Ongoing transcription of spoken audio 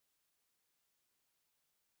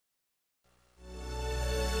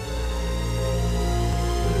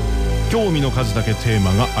興味の数だけテー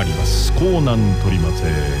マがあります。コーナン取りまて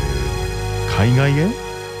海外へ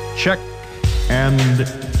チェック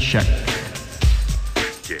&チェッ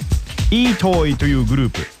ク。etoy というグル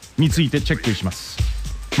ープについてチェックします。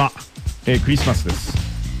クリスマスです。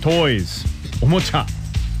Toys おもちゃ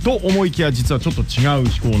と思いきや実はちょっと違う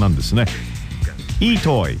思考なんですね。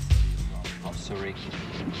etoy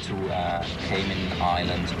to Cayman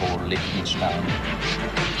Islands or Liechtenstein.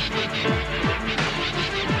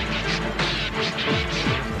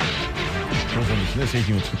 そうですね、製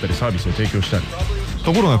品を作ったりサービスを提供したり。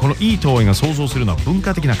ところがこのetoyが想像するのは文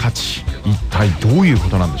化的な価値、一体どういうこ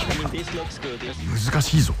となんでしょうか。難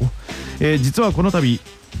しいぞ。実はこの度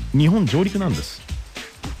日本上陸なんです。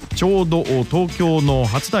ちょうど東京の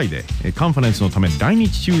初台でカンファレンスのため来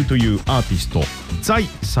日中というアーティスト在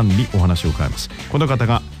さんにお話を伺います。この方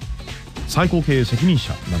が最高経営責任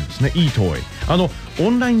者なんですね。etoy、オ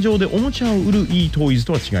ンライン上でおもちゃを売るetoys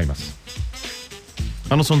とは違います。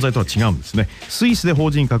存在とは違うんですね。スイスで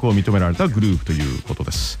法人格を認められたグループということ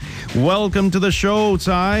です。Welcome to the show,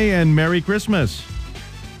 Tsai, and Merry Christmas.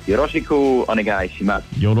 よろしくお願いしま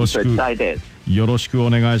す。よろしく。Tsai です。よろしくお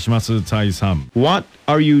願いします、Tsai さん。What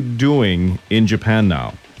are you doing in Japan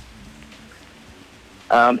now?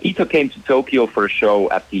 Ito came to Tokyo for a show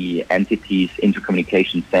at the Entities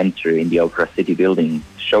Intercommunication Center in the Okura City building.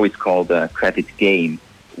 The show is called Credit Game.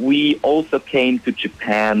 We also came to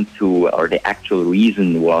Japan or the actual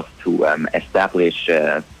reason was to establish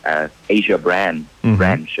Asia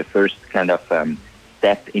branch, a first kind of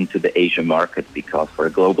step into the Asia market, because for a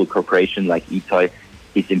global corporation like etoy,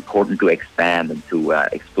 it's important to expand and to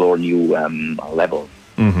explore new levels.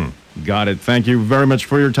 Got it. Thank you very much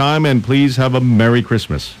for your time, and please have a Merry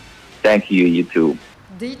Christmas. Thank you, you too.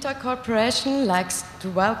 The etoy Corporation likes to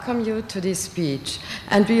welcome you to this speech,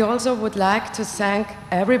 and we also would like to thank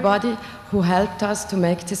everybody who helped us to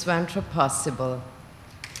make this venture possible,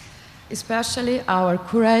 especially our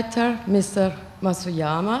curator, Mr.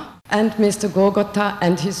 Masuyama, and Mr. Gogota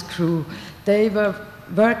and his crew. They were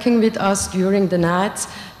working with us during the nights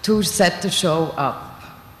to set the show up.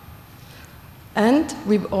 And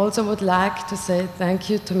we also would like to say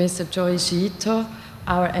thank you to Mr. Joey Shito,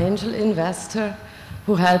 our angel investor,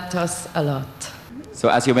 who helped us a lot. So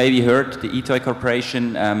as you maybe heard, the etoy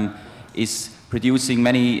Corporation is producing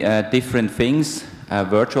many different things,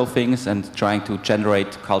 virtual things, and trying to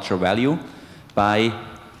generate cultural value by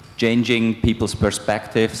changing people's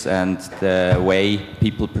perspectives and the way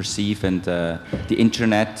people perceive and the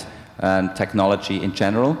internet and technology in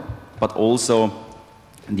general, but also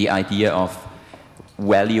the idea of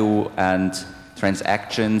value and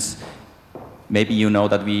transactions. Maybe you know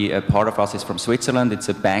that part of us is from Switzerland. It's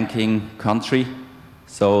a banking country,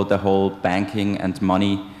 so the whole banking and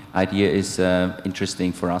money idea is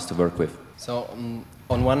interesting for us to work with. So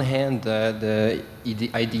on one hand, the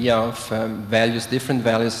idea of different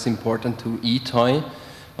values is important to etoy.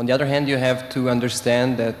 On the other hand, you have to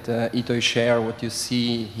understand that etoy Share, what you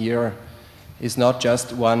see here, is not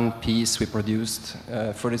just one piece we produced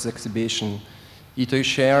for this exhibition. etoy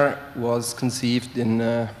Share was conceived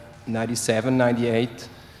in 97, 98,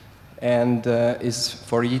 and is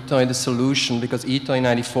for etoy the solution, because etoy in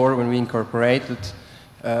 94, when we incorporated,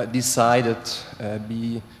 decided,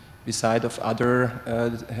 beside of other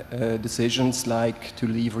decisions like to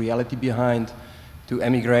leave reality behind, to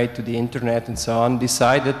emigrate to the internet and so on,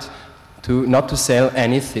 decided to not to sell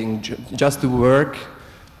anything, just to work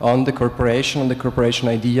on the corporation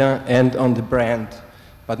idea and on the brand,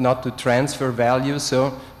 but not to transfer value.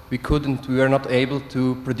 So we were not able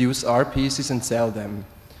to produce our pieces and sell them.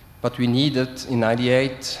 But we needed, in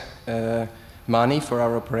 98, money for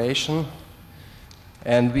our operation.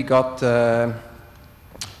 And we got, the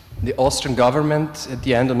Austrian government at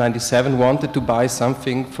the end of 97 wanted to buy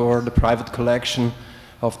something for the private collection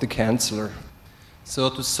of the Chancellor. So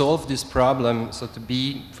to solve this problem,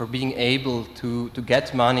 for being able to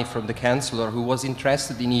get money from the Chancellor, who was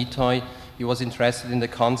interested in etoy, he was interested in the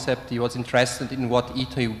concept, he was interested in what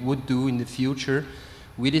etoy would do in the future,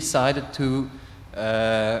 we decided to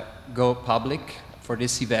go public for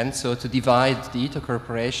this event, so to divide the etoy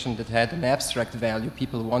Corporation that had an abstract value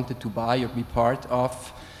people wanted to buy or be part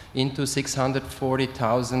of, into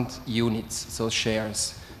 640,000 units, so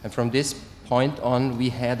shares. And from this point on, we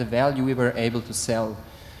had a value we were able to sell.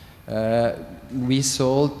 We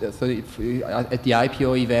sold, at the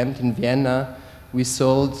IPO event in Vienna, we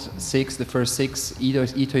sold the first six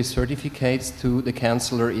etoy certificates to the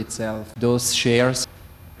Chancellor itself. Those shares,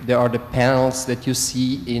 there are the panels that you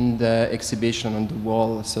see in the exhibition on the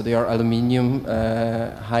wall. So they are aluminium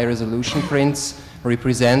high-resolution prints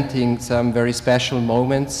representing some very special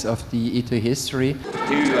moments of the etoy history.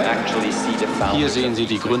 Hier sehen Sie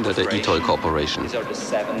die Gründer der etoy.CORPORATION.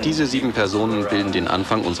 Diese 7 Personen bilden den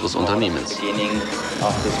Anfang unseres Unternehmens.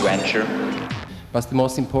 But the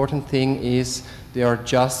most important thing is they are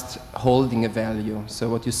just holding a value. So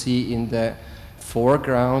what you see in the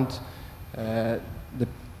foreground, the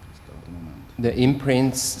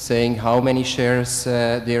imprints saying how many shares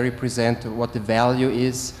they represent, what the value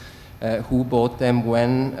is, who bought them,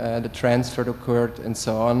 when the transfer occurred, and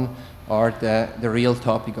so on, are the real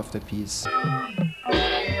topic of the piece.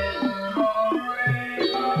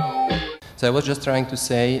 So I was just trying to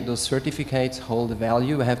say those certificates hold a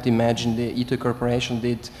value. I have to imagine the etoy Corporation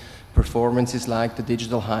did performances like the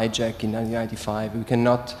digital hijack in 1995. We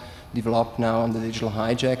cannot develop now on the digital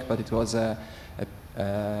hijack, but it was an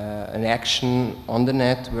action on the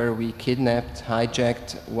net where we kidnapped,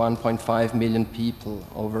 hijacked 1.5 million people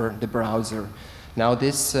over the browser. Now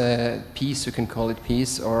this piece, you can call it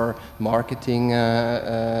piece or marketing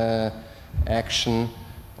action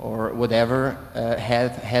or whatever,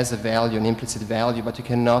 has a value, an implicit value, but you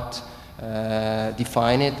cannot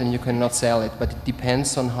define it and you cannot sell it. But it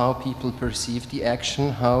depends on how people perceive the action,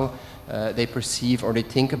 how they perceive or they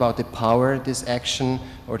think about the power this action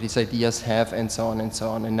or these ideas have, and so on and so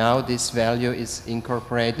on. And now this value is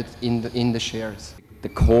incorporated in the shares. The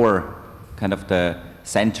core, kind of the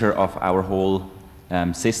center of our whole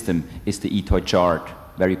system is the etoy chart,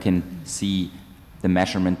 where you can see the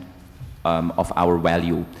measurement of our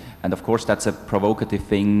value. And of course that's a provocative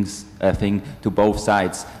thing to both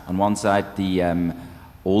sides. On one side the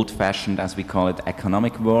old-fashioned, as we call it,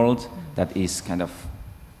 economic world that is kind of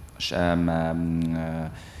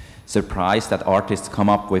surprised that artists come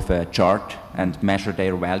up with a chart and measure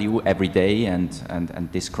their value every day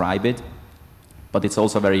and describe it. But it's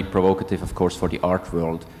also very provocative, of course, for the art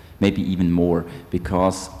world, maybe even more,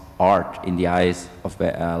 because art, in the eyes of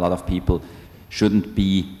a lot of people, shouldn't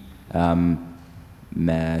be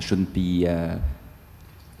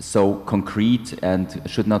so concrete and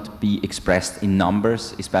should not be expressed in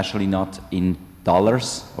numbers, especially not in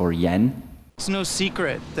dollars or yen. It's no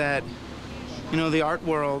secret that, the art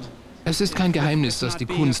world. Es ist kein Geheimnis, dass die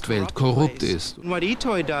Kunstwelt korrupt ist. What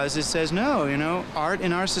etoy does is says no, art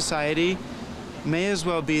in our society may as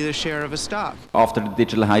well be the share of a stock. After the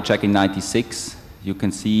digital hijack in '96, you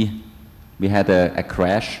can see we had a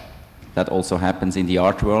crash. That also happens in the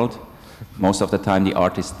art world. Most of the time the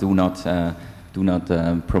artists do not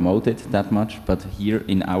promote it that much, but here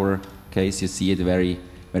in our case you see it very,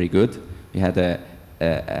 very good. We had a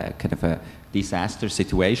kind of a disaster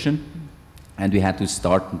situation and we had to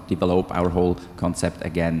start and develop our whole concept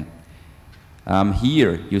again.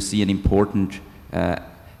 Here you see an important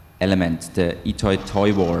element, the etoy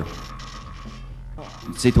toy war.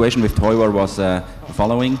 The situation with toy war was the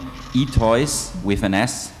following. Etoys with an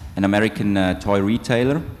S, an American toy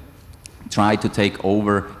retailer, tried to take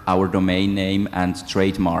over our domain name and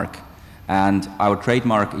trademark. And our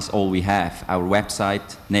trademark is all we have. Our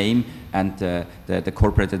website name and the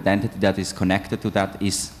corporate identity that is connected to that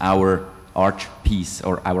is our art piece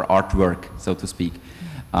or our artwork, so to speak.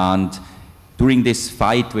 And during this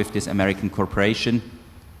fight with this American corporation,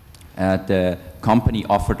 the company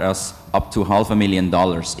offered us up to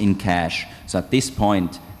 $500,000 in cash. So at this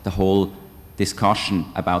point, the whole discussion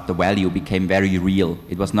about the value became very real.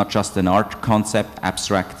 It was not just an art concept,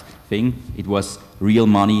 abstract thing. It was real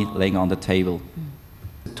money laying on the table.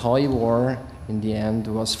 The toy war, in the end,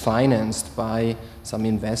 was financed by some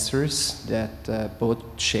investors that bought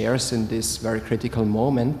shares in this very critical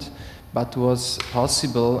moment, but was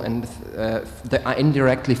possible and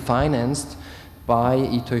indirectly financed by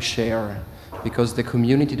etoy share. Because the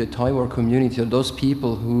community, the toy war community, those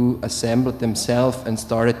people who assembled themselves and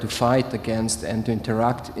started to fight against and to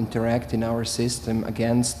interact in our system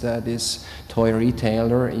against this toy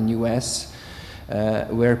retailer in US,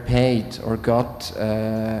 were paid or got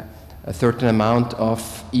a certain amount of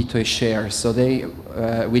etoy shares. So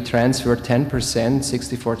we transferred 10%,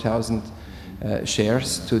 64,000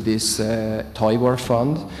 shares to this toy war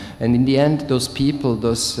fund, and in the end those people,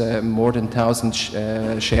 those more than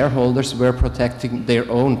 1,000 shareholders, were protecting their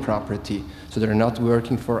own property. So they're not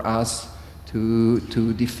working for us to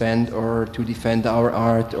defend our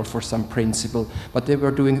art or for some principle, but they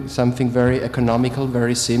were doing something very economical,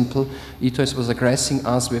 very simple. Etoys was aggressing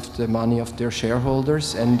us with the money of their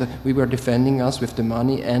shareholders, and we were defending us with the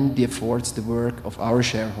money and the efforts, the work of our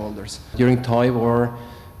shareholders. During toy war,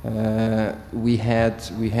 we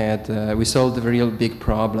solved a real big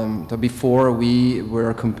problem. So before we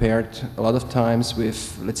were compared a lot of times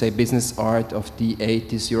with, let's say, business art of the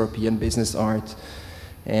 80s, European business art,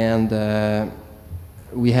 and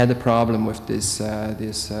we had a problem with this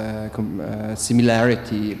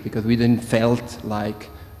similarity, because we didn't felt like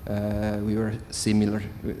we were similar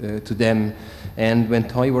to them. And when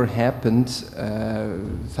Toy War happened,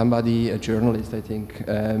 somebody, a journalist I think,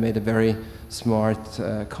 made a very smart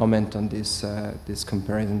comment on this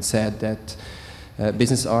comparison, said that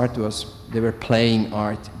business art they were playing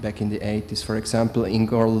art back in the 80s. For example,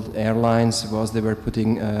 Ingold Airlines they were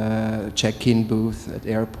putting a check-in booth at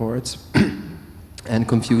airports and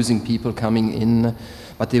confusing people coming in,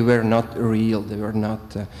 but they were not real. They were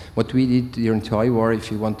not. What we did during Toy War,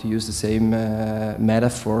 if you want to use the same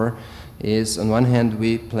metaphor, is on one hand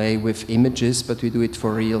we play with images, but we do it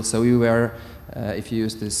for real. So we were, if you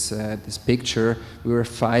use this picture, we were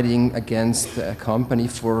fighting against a company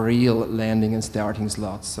for real landing and starting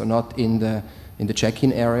slots. So not in the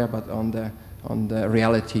check-in area, but on the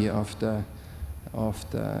reality of the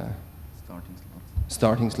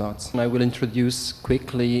starting slots. And I will introduce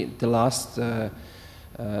quickly the last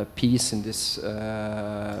piece in this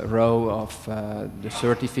row of the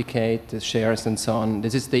certificate, the shares and so on.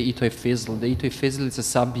 This is the etoy Fizzle. The etoy Fizzle is a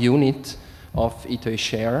subunit of etoy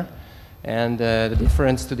Share. And the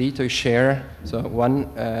difference to the etoy Share, so one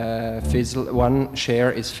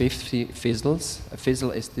share is 50 fizzles. A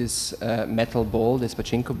fizzle is this metal ball, this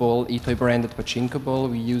pachinko ball, etoy branded pachinko ball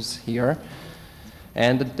we use here.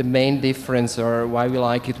 And the main difference, or why we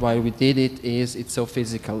like it, why we did it, is it's so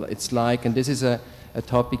physical. It's like, and this is a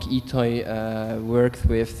topic etoy worked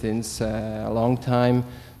with since a long time.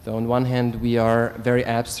 So on one hand, we are very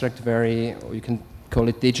abstract, you can call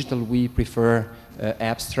it digital. We prefer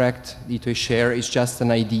abstract. etoy Share is just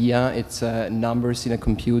an idea. It's numbers in a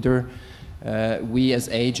computer. We as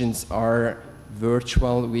agents are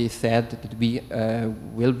virtual. We said that we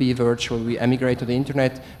will be virtual. We emigrate to the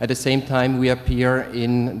internet. At the same time, we appear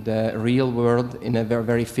in the real world in a very,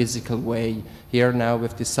 very physical way. Here now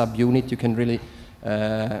with this subunit, you can really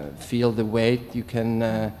feel the weight. You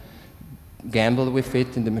can gamble with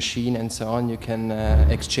it in the machine and so on. You can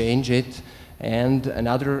exchange it. And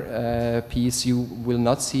another piece you will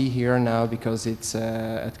not see here now because it's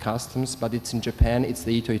at customs, but it's in Japan. It's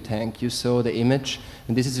the etoy tank. You saw the image,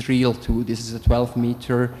 and this is real too. This is a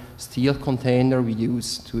 12-meter steel container we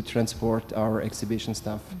use to transport our exhibition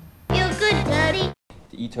stuff. Feel good, Daddy.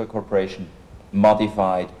 The etoy Corporation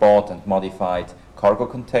bought and modified cargo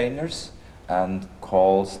containers and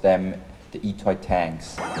calls them the etoy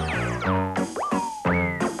tanks.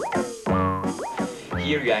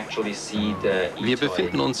 Wir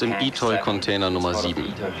befinden uns im etoy-Container Nummer 7.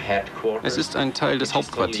 Es ist ein Teil des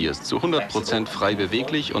Hauptquartiers, zu 100% frei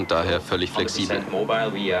beweglich und daher völlig flexibel.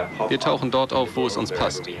 Wir tauchen dort auf, wo es uns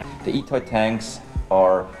passt. The etoy tanks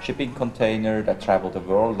are shipping containers that travel the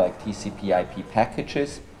world like TCP/IP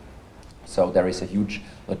packages. So there is a huge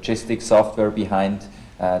logistics software behind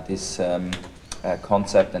this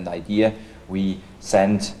concept and idea. We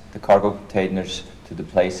send the cargo containers to the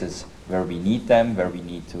places where we need them, where we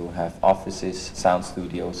need to have offices, sound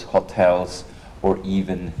studios, hotels, or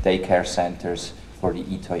even daycare centers for the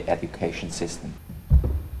etoy education system.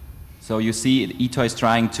 So you see, etoy is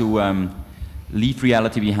trying to leave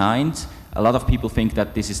reality behind. A lot of people think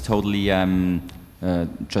that this is totally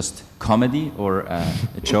just comedy or a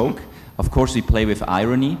joke. Of course, we play with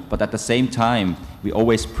irony, but at the same time, we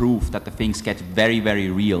always prove that the things get very, very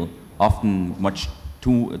real, often much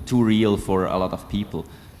too real for a lot of people.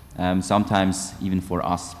 Sometimes even for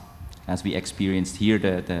us, as we experienced here,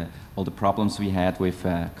 all the problems we had with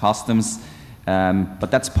customs.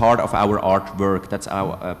 But that's part of our artwork, that's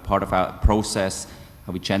part of our process,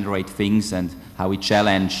 how we generate things and how we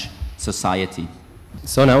challenge society.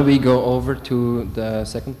 So now we go over to the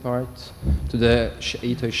second part, to the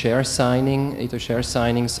etoy Share signing. etoy Share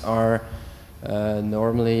signings are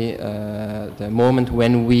normally the moment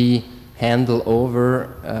when we handle over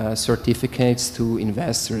certificates to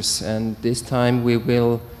investors, and this time we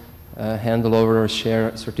will handle over a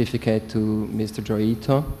share certificate to Mr. Joe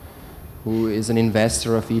Ito, who is an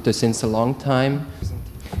investor of Ito since a long time.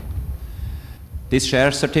 This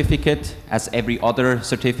share certificate, as every other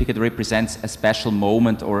certificate, represents a special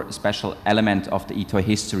moment or a special element of the etoy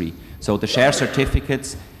history. So the share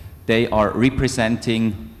certificates, they are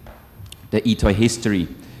representing the etoy history.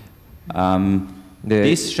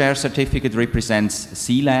 This share certificate represents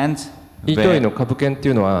Sealand. イートイの株券って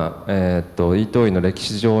いうのは、イートイの歴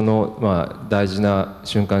史上の、大事な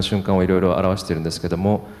瞬間をいろいろ表しているんですけど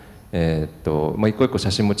も、一個一個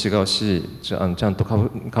写真も違うし、ちゃんと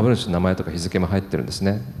株主の名前とか日付も入ってるんです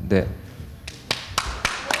ね。で、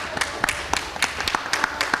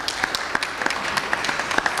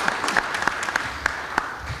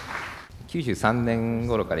93年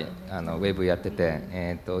頃からウェブやってて、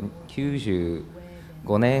95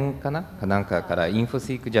年かななんかからインフォ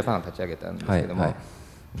シークジャパンを立ち上げたんですけども、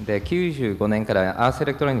で95年からアースエ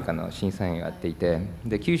レクトロニカの審査員をやっていて、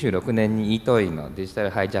で96年にetoyのデジタ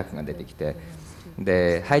ルハイジャックが出てきて、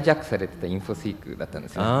でハイジャックされてたインフォシークだったんで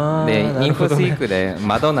すよ。でインフォシークで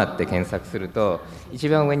マドンナって検索すると一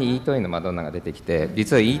番上にetoyのマドンナが出てきて、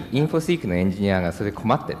実はインフォシークのエンジニアがそれ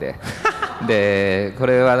困っててでこ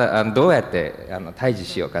れはどうやって対峙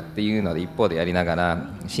しようかっていうので一方でやりながら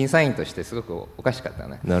審査員としてすごくおかしかった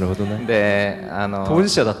ね。なるほどね。で当事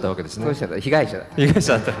者だったわけですね。当事者だった、被害者だった。被害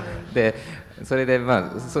者だったでそれで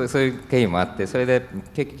まあそういう経緯もあって、それで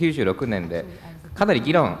96年でかなり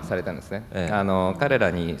議論されたんですね。彼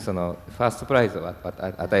らにそのファーストプライズを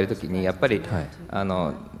与えるときにやっぱり、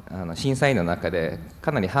審査員の中で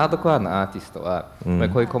かなりハードコアなアーティストは、こう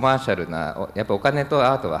いうコマーシャルなやっぱお金と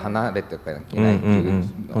アートは離れておかなきゃいけないってい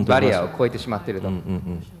うバリアを超えてしまっていると。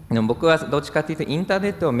でも僕はどっちかというとインターネ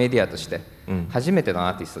ットをメディアとして初めての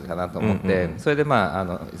アーティストかなと思って、それで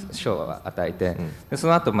賞を与えて、でそ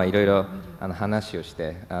の後いろいろ話をし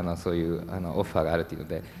てそういうオファーがあるというの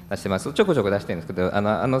で出してます。ちょこちょこ出してるんですけど、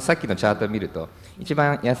さっきのチャートを見ると一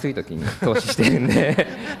番安い時に投資してるんで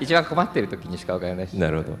一番困っている時にしかお金ないし。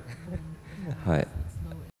なるほど。はい。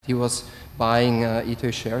He was buying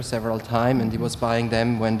etoy shares several times, and he was buying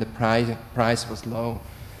them when the price was low.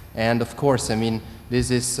 And of course, I mean,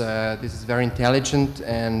 this is very intelligent,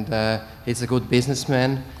 and he's a good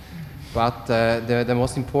businessman. But the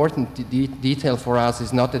most important detail for us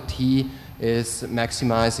is not that he is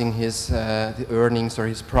maximizing his the earnings or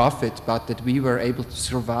his profit, but that we were able to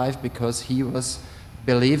survive because he was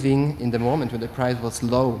believing in the moment when the price was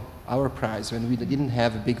low, our price, when we didn't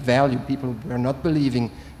have a big value, people were not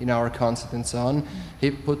believing in our concept and so on.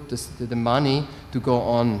 He put the money to go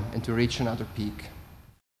on and to reach another peak.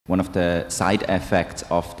 One of the side effects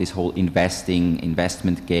of this whole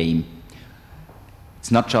investment game, it's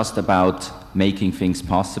not just about making things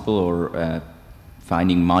possible or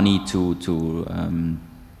finding money to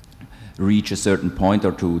reach a certain point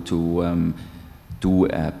or to do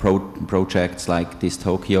projects like this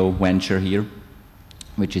Tokyo venture here,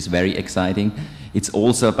 which is very exciting. It's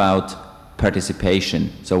also about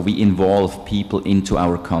participation. So we involve people into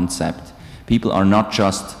our concept. People are not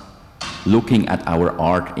just looking at our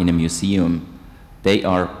art in a museum, they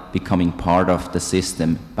are becoming part of the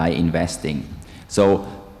system by investing. So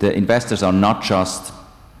the investors are not just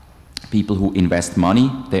people who invest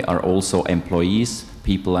money, they are also employees,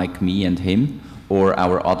 people like me and him, or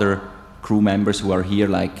our other crew members who are here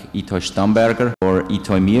like etoy Stamberger or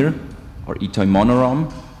etoy Mir or etoy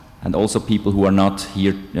Monorom, and also people who are not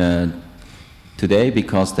here today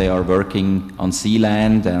because they are working on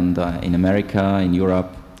Sealand and in America, in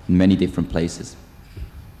Europe, in many different places.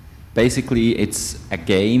 Basically, it's a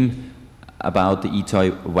game about the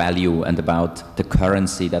etoy value and about the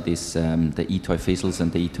currency that is the etoy fizzles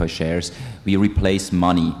and the etoy shares. We replace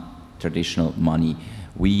money, traditional money.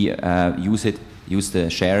 We use the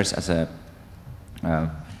shares as a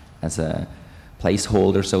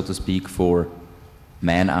placeholder, so to speak, for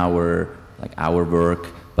man-hour, like our work,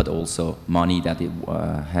 but also money that it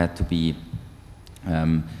had to be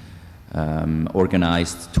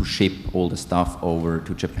organized to ship all the stuff over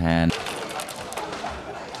to Japan.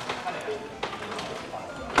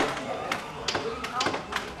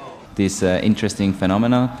 This interesting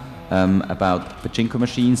phenomena about pachinko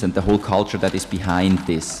machines and the whole culture that is behind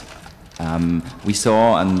this. We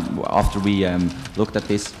saw, and after we looked at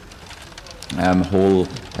this whole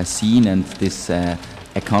scene and this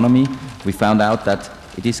economy, we found out that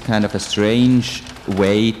it is kind of a strange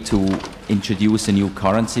way to introduce a new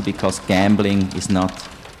currency because gambling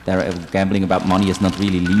about money is not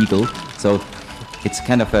really legal. So it's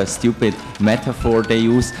kind of a stupid metaphor they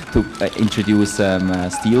use to introduce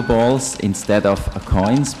steel balls instead of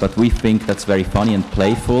coins, but we think that's very funny and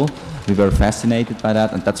playful. We were fascinated by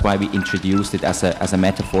that, and that's why we introduced it as a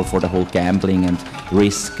metaphor for the whole gambling and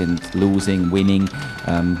risk and losing, winning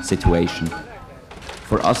situation.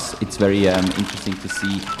 For us, it's very interesting to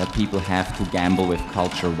see that people have to gamble with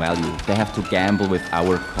cultural value. They have to gamble with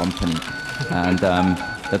our company. And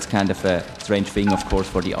that's kind of a strange thing, of course,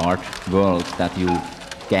 for the art world, that you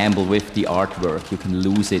gamble with the artwork. You can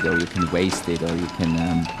lose it, or you can waste it, or you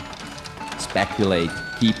can speculate,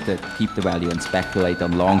 keep the value and speculate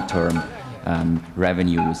on long-term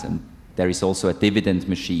revenues. And there is also a dividend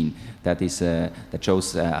machine that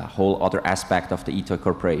shows a whole other aspect of the etoy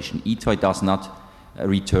corporation. Etoy does not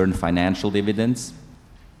return financial dividends.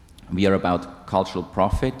 We are about cultural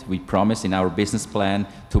profit. We promise in our business plan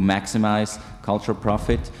to maximize cultural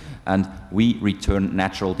profit, and we return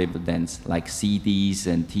natural dividends like CDs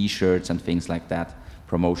and T-shirts and things like that,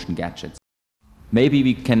 promotion gadgets. Maybe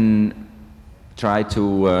we can try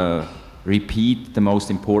to repeat the most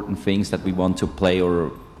important things that we want to play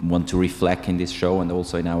or want to reflect in this show and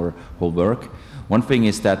also in our whole work. One thing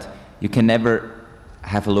is that you can never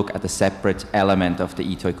have a look at a separate element of the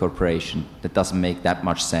etoy corporation. That doesn't make that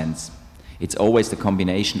much sense. It's always the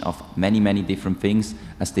combination of many, many different things,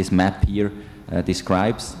 as this map here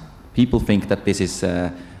describes. People think that this is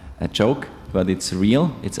a joke, but it's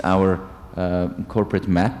real. It's our corporate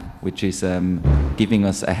map, which is giving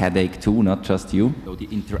us a headache too, not just you. So the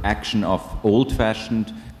interaction of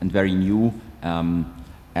old-fashioned and very new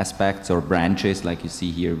aspects or branches, like you see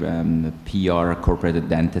here, PR, corporate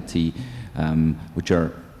identity, which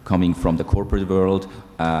are coming from the corporate world,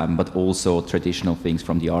 but also traditional things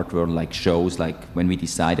from the art world, like shows. Like when we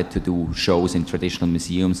decided to do shows in traditional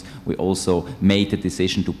museums, we also made the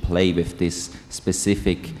decision to play with this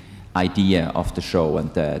specific idea of the show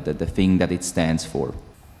and the thing that it stands for.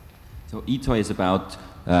 So etoy is about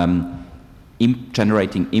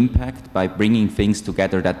generating impact by bringing things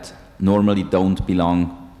together that normally don't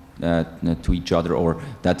belong to each other, or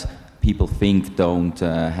that people think don't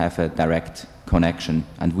have a direct connection.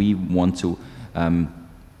 And we want to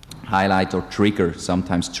highlight or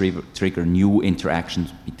sometimes trigger new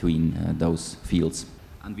interactions between those fields.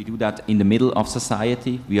 And we do that in the middle of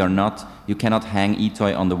society. You cannot hang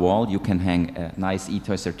etoy on the wall. You can hang a nice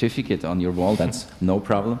etoy certificate on your wall, that's no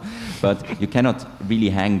problem. But you cannot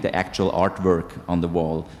really hang the actual artwork on the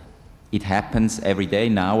wall. It happens every day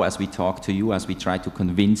now as we talk to you, as we try to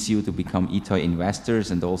convince you to become etoy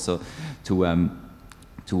investors, and also to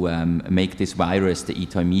make this virus, the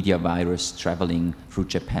etoy media virus, traveling through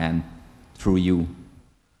Japan, through you.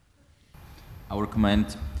 Our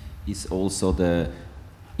comment is also the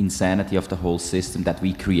insanity of the whole system that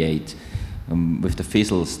we create, with the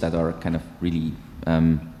fizzles that are kind of really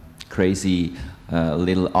crazy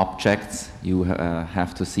little objects. You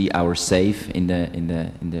have to see our safe in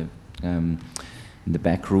the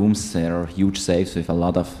back rooms. There are huge safes with a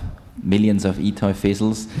lot of millions of etoy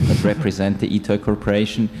fizzles that represent the etoy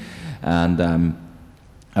corporation, and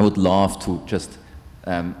I would love to just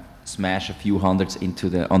smash a few hundreds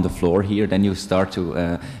on the floor here. Then you start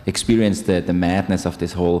to experience the madness of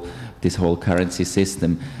this whole currency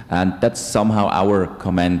system, and that's somehow our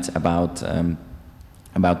comment about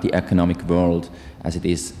the economic world as it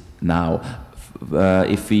is now.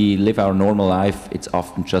 If we live our normal life, it's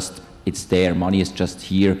often just there. Money is just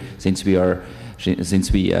here. Since we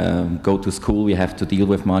go to school, we have to deal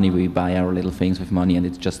with money. We buy our little things with money, and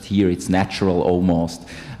it's just here. It's natural almost.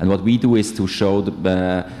 And what we do is to show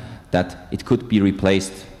that it could be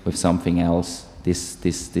replaced with something else. This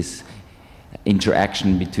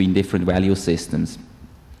interaction between different value systems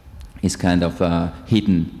is kind of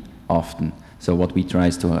hidden often. So what we try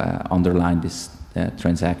is to underline these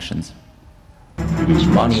transactions.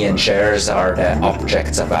 Money and shares are the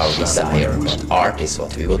objects of our desire, but art is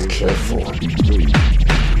what we would kill for.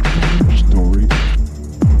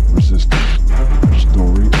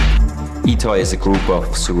 Etoy is a group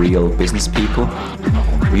of surreal business people.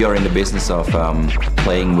 We are in the business of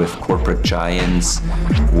playing with corporate giants,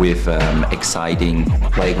 with exciting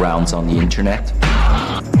playgrounds on the internet.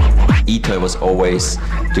 Etoy was always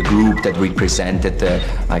the group that represented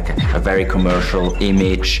a very commercial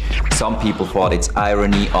image. Some people thought it's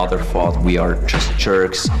irony, others thought we are just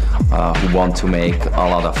jerks who want to make a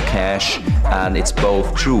lot of cash, and it's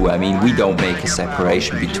both true. I mean, we don't make a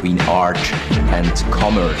separation between art and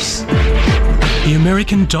commerce. The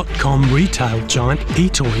American .com retail giant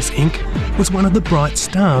eToys Inc. was one of the bright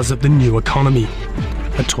stars of the new economy.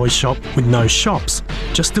 A toy shop with no shops,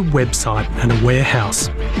 just a website and a warehouse.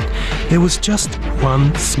 There was just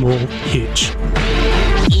one small hitch.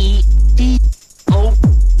 E-T-O-Y.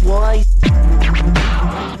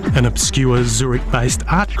 An obscure Zurich-based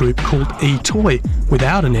art group called etoy,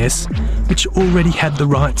 without an S, which already had the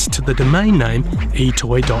rights to the domain name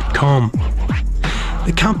etoy.com.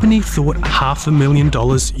 The company thought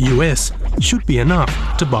 $500,000 US should be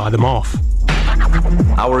enough to buy them off.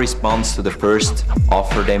 Our response to the first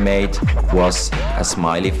offer they made was a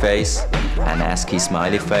smiley face, an ASCII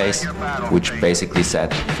smiley face, which basically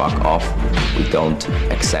said, fuck off, we don't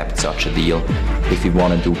accept such a deal. If you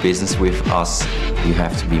want to do business with us, you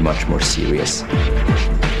have to be much more serious.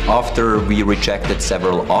 After we rejected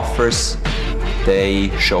several offers, they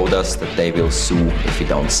showed us that they will sue if we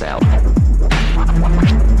don't sell.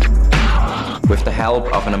 With the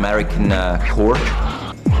help of an American court,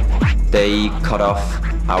 they cut off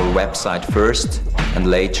our website first, and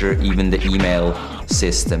later even the email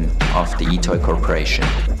system of the etoy Corporation.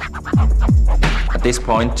 At this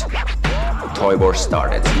point, Toy War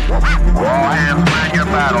started. All hands man your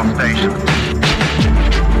battle station.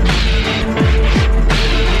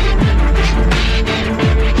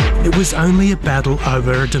 It was only a battle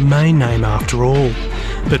over a domain name after all,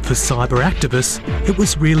 but for cyber activists, it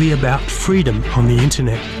was really about freedom on the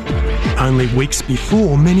internet. Only weeks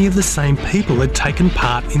before, many of the same people had taken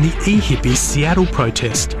part in the eHippies Seattle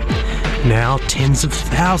protest. Now tens of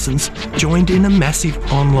thousands joined in a massive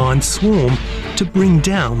online swarm to bring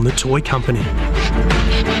down the toy company.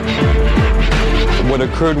 What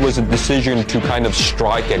occurred was a decision to kind of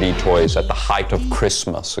strike at eToys at the height of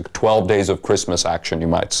Christmas, like 12 days of Christmas action, you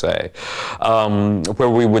might say, where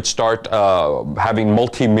we would start having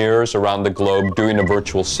multi-mirrors around the globe doing a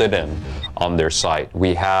virtual sit-in on their site.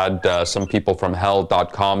 We had some people from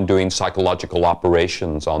hell.com doing psychological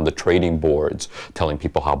operations on the trading boards, telling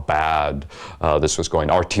people how bad this was going.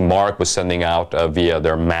 RT Mark was sending out via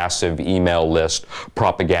their massive email list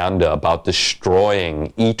propaganda about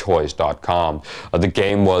destroying etoys.com. The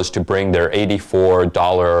game was to bring their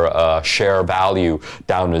 $84 share value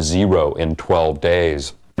down to zero in 12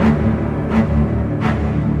 days.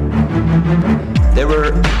 There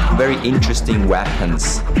were very interesting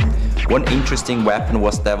weapons. One interesting weapon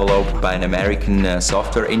was developed by an American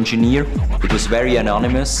software engineer. It was very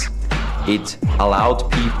anonymous. It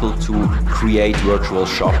allowed people to create virtual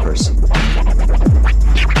shoppers.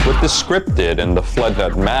 What the script did in the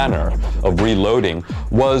floodnet manner of reloading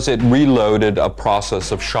was it reloaded a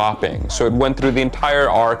process of shopping. So it went through the entire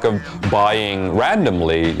arc of buying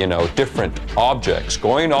randomly, different objects,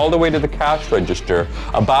 going all the way to the cash register,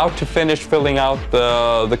 about to finish filling out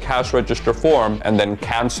the cash register form, and then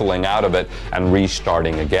canceling out of it and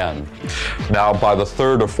restarting again. Now, by the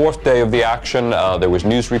third or fourth day of the action, there was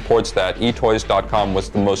news reports that etoys.com was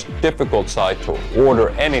the most difficult site to order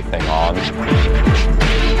anything on.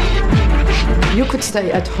 You could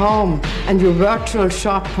stay at home and your virtual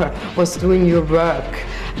shopper was doing your work.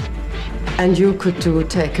 And you could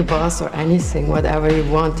take a bus or anything, whatever you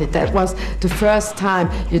wanted. That was the first time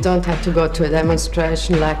you don't have to go to a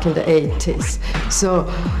demonstration like in the 80s. So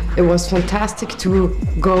it was fantastic to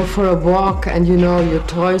go for a walk and your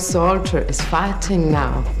toy soldier is fighting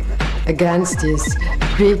now against this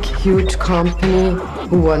big, huge company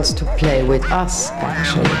who wants to play with us,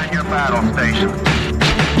 actually.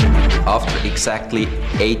 After exactly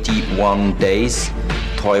 81 days,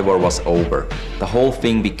 Toy War was over. The whole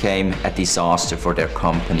thing became a disaster for their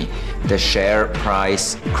company. The share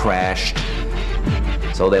price crashed,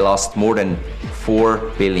 so they lost more than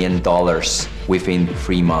 $4 billion within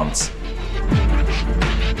 3 months.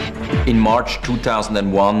 In March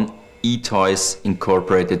 2001, eToys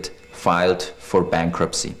Incorporated filed for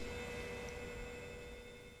bankruptcy.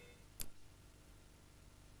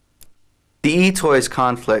 The eToys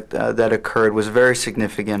conflict that occurred was a very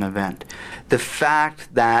significant event. The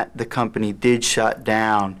fact that the company did shut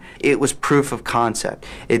down, it was proof of concept.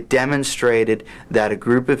 It demonstrated that a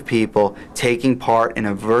group of people taking part in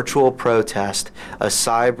a virtual protest, a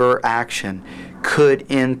cyber action, could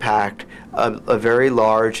impact a very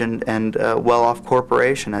large and well-off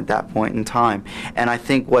corporation at that point in time. And I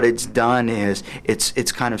think what it's done is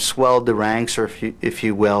it's kind of swelled the ranks, or if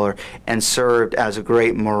you will, and served as a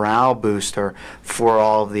great morale booster for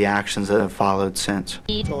all of the actions that have followed since.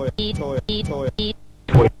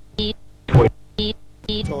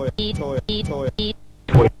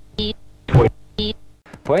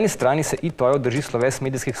 Po eni strani se etoy drži sloves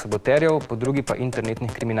medijskih saboterjev, po drugi pa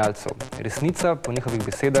internetnih kriminalcev. Resnica, po njihovih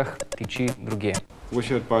besedah, tiči drugje.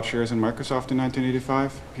 Wish you had bought shares in Microsoft in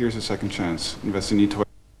 1985? Here's a second chance. Invest in etoy.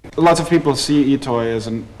 Lots of people see etoy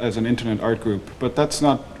as an internet art group, but that's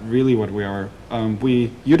not really what we are.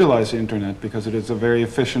 We utilize the internet because it is a very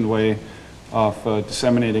efficient way of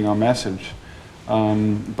disseminating our message.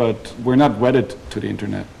 But we're not wedded to the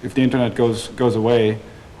internet. If the internet goes away,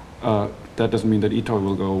 that doesn't mean that etoy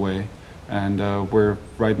will go away. And we're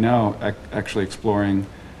right now actually exploring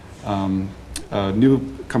new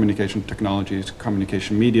communication technologies,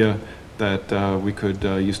 communication media that we could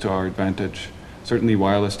use to our advantage. Certainly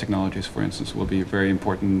wireless technologies, for instance, will be very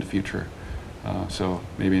important in the future. So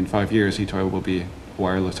maybe in 5 years, etoy will be a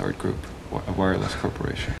wireless art group, a wireless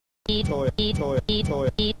corporation.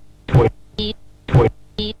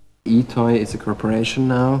 etoy is a corporation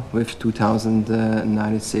now with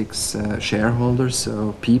 2,096 shareholders,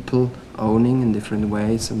 so people owning in different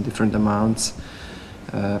ways and different amounts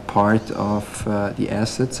part of the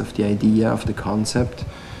assets, of the idea, of the concept.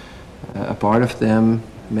 A part of them,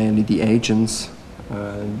 mainly the agents,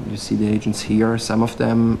 You see the agents here. Some of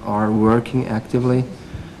them are working actively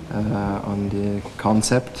on the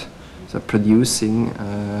concept, so producing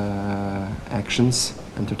actions,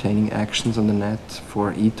 entertaining actions on the net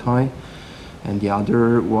for etoy. And the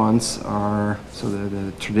other ones are, so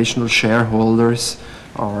the traditional shareholders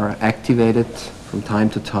are activated from time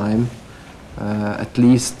to time, at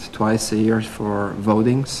least twice a year for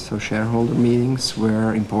votings, so shareholder meetings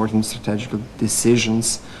where important strategic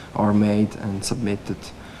decisions are made and submitted.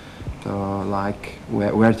 So like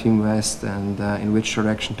where to invest and in which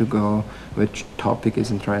direction to go, which topic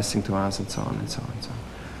is interesting to us, and so on and so on and so on.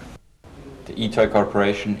 The etoy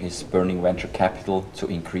Corporation is burning venture capital to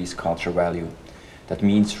increase culture value. That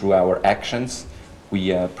means through our actions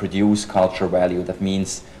we produce culture value. That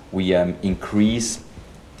means we increase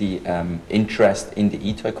the interest in the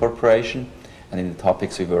etoy Corporation and in the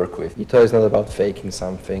topics we work with. Etoy is not about faking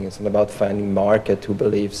something. It's not about finding a market who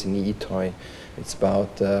believes in etoy. It's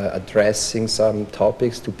about addressing some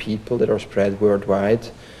topics to people that are spread worldwide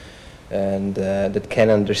and that can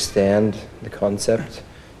understand the concept,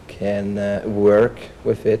 can work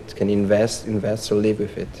with it, can invest or live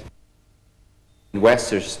with it.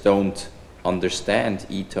 Investors don't understand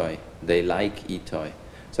etoy. They like etoy.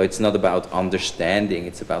 So it's not about understanding,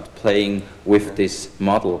 it's about playing with this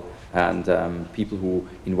model. And people who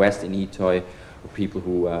invest in etoy are people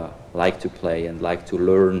who like to play and like to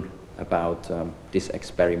learn about this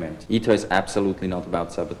experiment. Etoy is absolutely not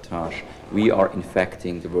about sabotage. We are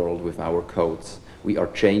infecting the world with our codes. We are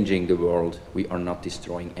changing the world. We are not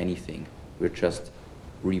destroying anything. We're just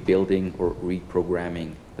rebuilding or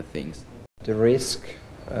reprogramming the things. The risk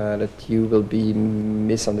that you will be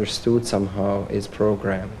misunderstood somehow is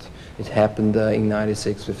programmed. It happened in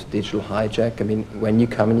 '96 with digital hijack. I mean, when you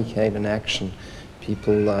communicate an action,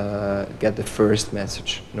 people get the first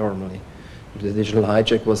message normally. If the digital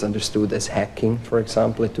hijack was understood as hacking, for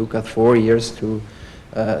example, it took us 4 years to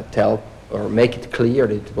tell or make it clear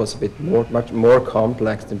that it was a bit much more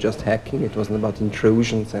complex than just hacking. It wasn't about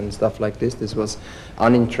intrusions and stuff like this. This was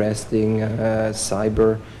uninteresting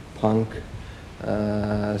cyberpunk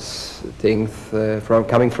things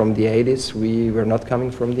coming from the 80s. We were not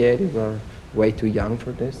coming from the 80s. We were way too young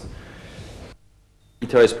for this.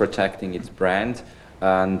 Etoy is protecting its brand,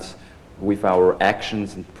 and with our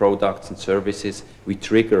actions and products and services, we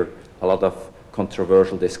trigger a lot of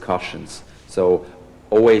controversial discussions. So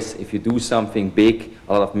always, if you do something big,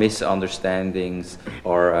 a lot of misunderstandings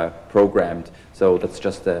are programmed. So that's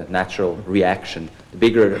just a natural reaction. The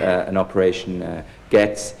bigger an operation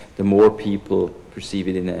gets, the more people perceive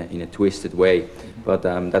it in a twisted way. But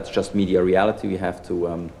that's just media reality. We have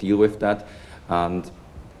to deal with that. And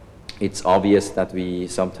it's obvious that we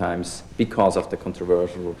sometimes, because of the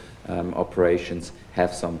controversial operations,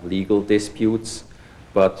 have some legal disputes.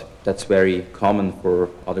 But that's very common for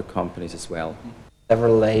other companies as well.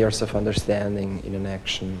 Several layers of understanding in an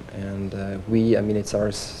action, and I mean, it's our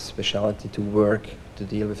specialty to work to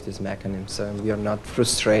deal with these mechanisms. We are not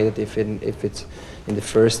frustrated if it's in the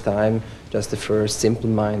first time just the first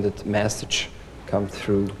simple-minded message comes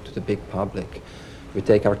through to the big public. We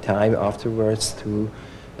take our time afterwards to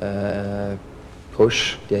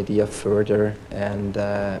push the idea further and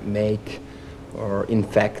make or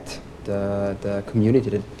infect the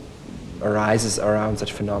community that arises around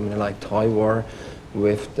such phenomena like toy war,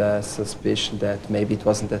 with the suspicion that maybe it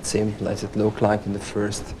wasn't that simple as it looked like in the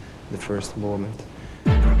first moment.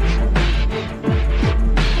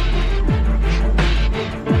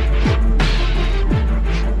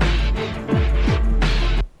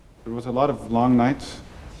 There was a lot of long nights,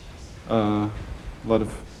 a lot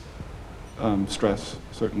of stress,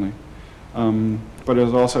 certainly, but it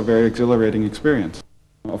was also a very exhilarating experience.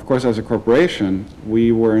 Of course, as a corporation,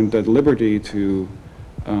 we weren't at liberty to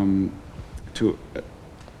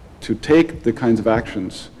take the kinds of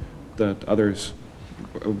actions that others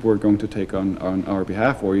were going to take on our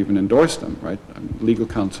behalf, or even endorse them, right? Legal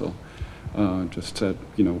counsel just said,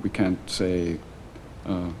 you know, we can't say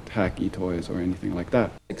hack etoys or anything like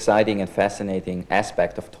that. Exciting and fascinating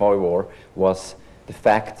aspect of Toy War was the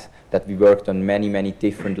fact that we worked on many, many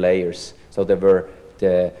different layers. So there were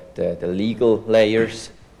the legal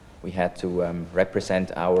layers. We had to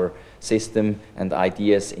represent our system and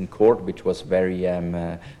ideas in court, which was very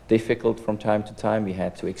difficult from time to time. We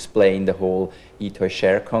had to explain the whole etoy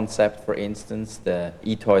share concept, for instance. The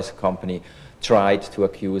etoys company tried to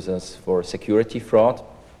accuse us for security fraud,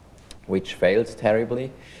 which failed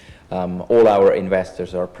terribly. All our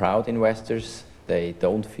investors are proud investors. They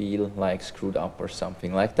don't feel like screwed up or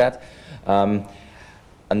something like that.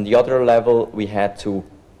 On the other level, we had to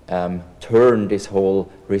turn this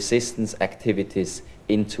whole resistance activities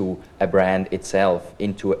into a brand itself,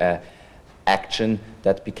 into a action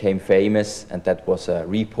that became famous and that was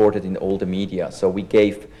reported in all the media. So we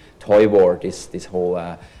gave Toy War, this whole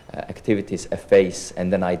activities, a face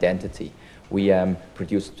and an identity. We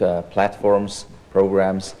produced platforms,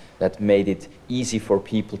 programs that made it easy for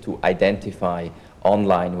people to identify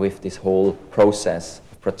online with this whole process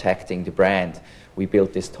of protecting the brand. We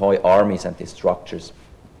built these toy armies and these structures,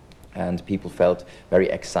 and people felt very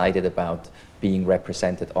excited about being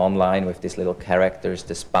represented online with these little characters,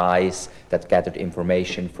 the spies that gathered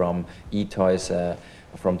information from etoys,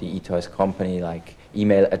 from the etoys company, like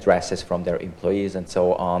email addresses from their employees and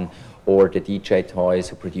so on, or the DJ toys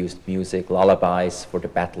who produced music, lullabies for the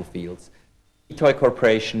battlefields. Etoy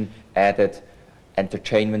Corporation added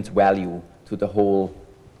entertainment value to the whole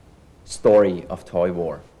story of Toy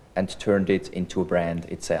War and turned it into a brand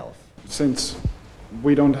itself. Since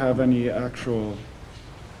we don't have any actual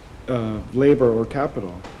labor or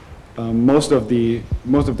capital, most of the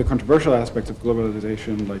controversial aspects of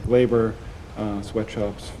globalization, like labor,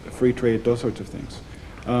 sweatshops, free trade, those sorts of things,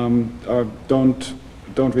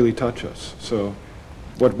 don't really touch us. So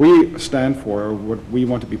what we stand for, or what we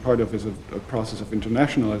want to be part of, is a process of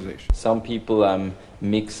internationalization. Some people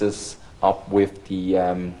mix us up with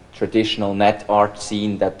the traditional net art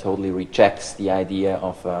scene that totally rejects the idea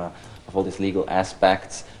of all these legal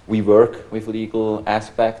aspects. We work with legal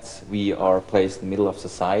aspects. We are placed in the middle of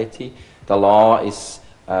society. The law is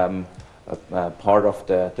part of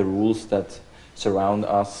the rules that surround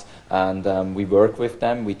us, and we work with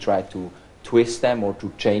them. We try to twist them or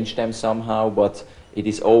to change them somehow, but it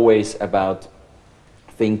is always about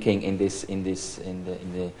thinking in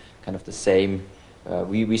the kind of the same.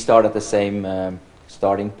 We start at the same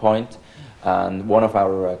starting point, and one of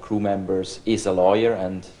our crew members is a lawyer,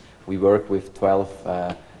 and we work with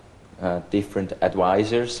 12 different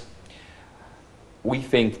advisors. We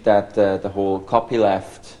think that the whole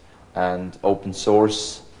copyleft and open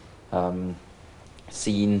source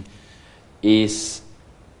scene is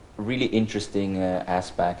a really interesting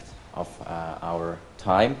aspect of our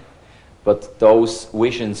time, but those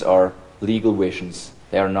visions are legal visions.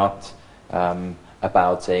 They are not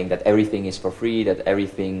about saying that everything is for free, that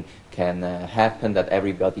everything can happen, that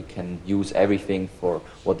everybody can use everything for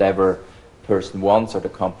whatever person wants or the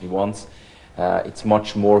company wants. It's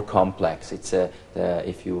much more complex. It's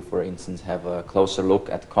if you, for instance, have a closer look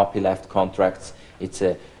at copyleft contracts, it's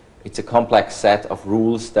a complex set of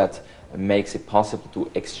rules that makes it possible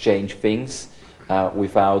to exchange things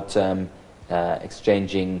without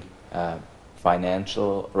exchanging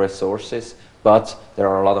financial resources, but there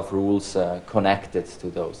are a lot of rules connected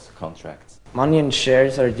to those contracts. Money and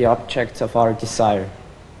shares are the objects of our desire.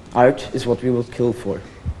 Art is what we will kill for.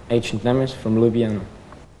 Ancient Nemes from Ljubljana.